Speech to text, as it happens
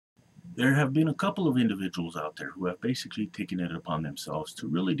There have been a couple of individuals out there who have basically taken it upon themselves to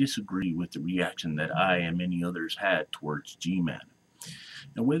really disagree with the reaction that I and many others had towards G-Man.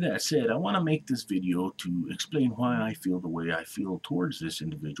 And with that said, I want to make this video to explain why I feel the way I feel towards this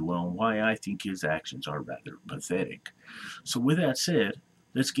individual and why I think his actions are rather pathetic. So with that said,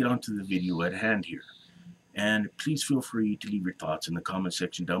 let's get on to the video at hand here. And please feel free to leave your thoughts in the comment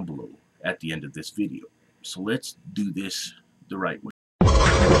section down below at the end of this video. So let's do this the right way.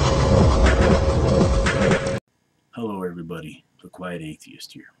 Hello everybody, the Quiet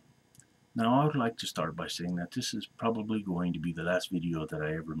Atheist here. Now I would like to start by saying that this is probably going to be the last video that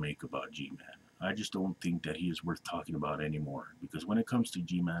I ever make about G-Man. I just don't think that he is worth talking about anymore, because when it comes to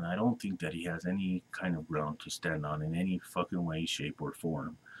G-Man, I don't think that he has any kind of ground to stand on in any fucking way, shape, or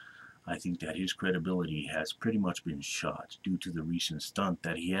form. I think that his credibility has pretty much been shot due to the recent stunt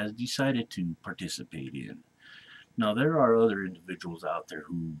that he has decided to participate in. Now, there are other individuals out there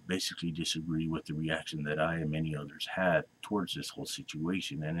who basically disagree with the reaction that I and many others had towards this whole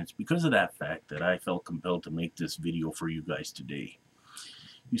situation, and it's because of that fact that I felt compelled to make this video for you guys today.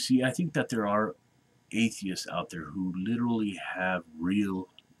 You see, I think that there are atheists out there who literally have real,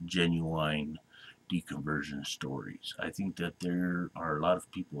 genuine deconversion stories. I think that there are a lot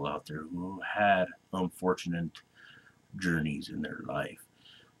of people out there who had unfortunate journeys in their life.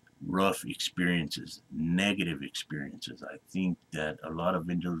 Rough experiences, negative experiences. I think that a lot of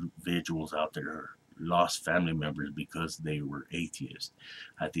individuals out there lost family members because they were atheists.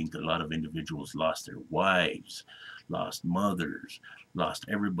 I think a lot of individuals lost their wives, lost mothers, lost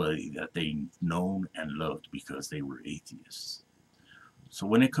everybody that they've known and loved because they were atheists. So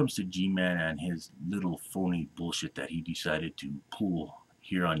when it comes to G-Man and his little phony bullshit that he decided to pull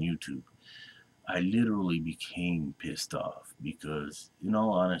here on YouTube, I literally became pissed off because, in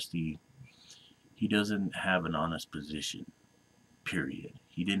all honesty, he doesn't have an honest position, period.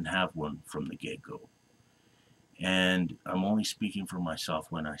 He didn't have one from the get-go. And I'm only speaking for myself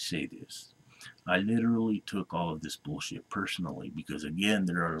when I say this. I literally took all of this bullshit personally because, again,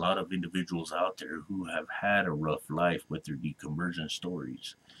 there are a lot of individuals out there who have had a rough life with their deconversion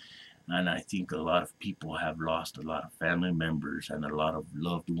stories. And I think a lot of people have lost a lot of family members and a lot of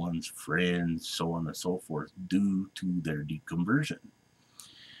loved ones, friends, so on and so forth, due to their deconversion.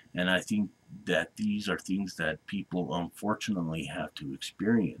 And I think that these are things that people unfortunately have to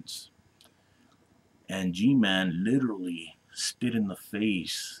experience. And G-Man literally spit in the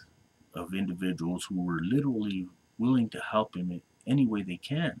face of individuals who were literally willing to help him in any way they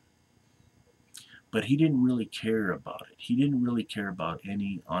can. But he didn't really care about it. He didn't really care about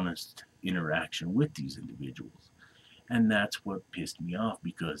any honest interaction with these individuals. And that's what pissed me off,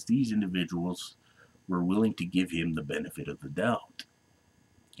 because these individuals were willing to give him the benefit of the doubt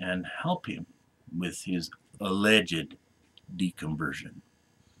and help him with his alleged deconversion.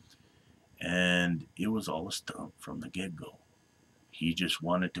 And it was all a stunt from the get-go. He just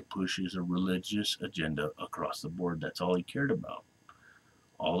wanted to push his religious agenda across the board. That's all he cared about.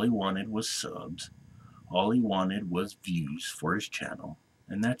 All he wanted was subs. All he wanted was views for his channel,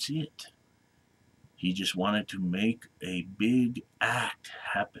 and that's it. He just wanted to make a big act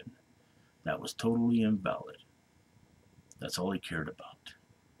happen that was totally invalid. That's all he cared about.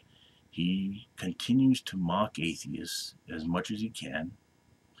 He continues to mock atheists as much as he can.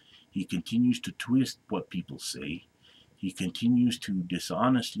 He continues to twist what people say. He continues to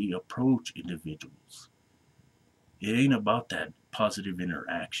dishonestly approach individuals. It ain't about that positive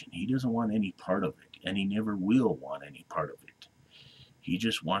interaction. He doesn't want any part of it, and he never will want any part of it. He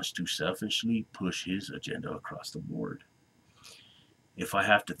just wants to selfishly push his agenda across the board. If I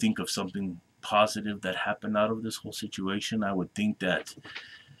have to think of something positive that happened out of this whole situation, I would think that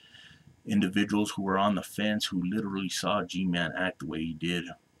individuals who were on the fence, who literally saw G-Man act the way he did,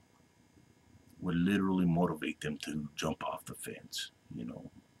 would literally motivate them to jump off the fence, you know.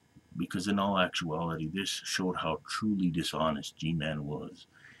 Because in all actuality, this showed how truly dishonest G-Man was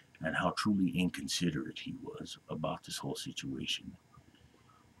and how truly inconsiderate he was about this whole situation.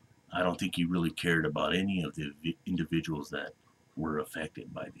 I don't think he really cared about any of the individuals that were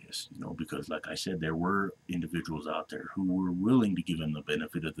affected by this, you know, because like I said, there were individuals out there who were willing to give him the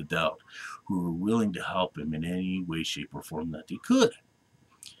benefit of the doubt, who were willing to help him in any way, shape, or form that they could.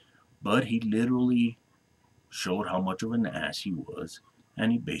 But he literally showed how much of an ass he was,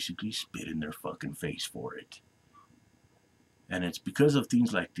 and he basically spit in their fucking face for it. And it's because of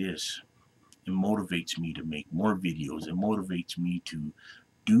things like this, it motivates me to make more videos. It motivates me to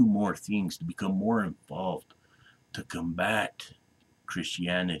do more things, to become more involved, to combat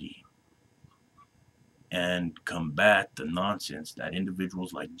Christianity and combat the nonsense that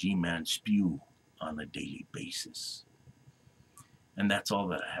individuals like G-Man spew on a daily basis. And that's all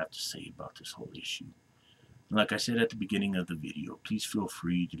that I have to say about this whole issue. Like I said at the beginning of the video, please feel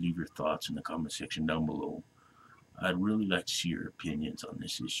free to leave your thoughts in the comment section down below. I'd really like to see your opinions on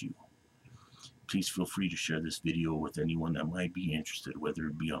this issue. Please feel free to share this video with anyone that might be interested, whether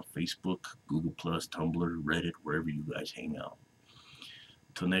it be on Facebook, Google+, Tumblr, Reddit, wherever you guys hang out.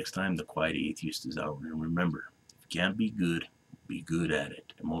 Till next time, the Quiet Atheist is out, and remember, if you can't be good at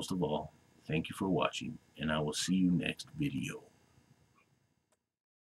it. And most of all, thank you for watching, and I will see you next video.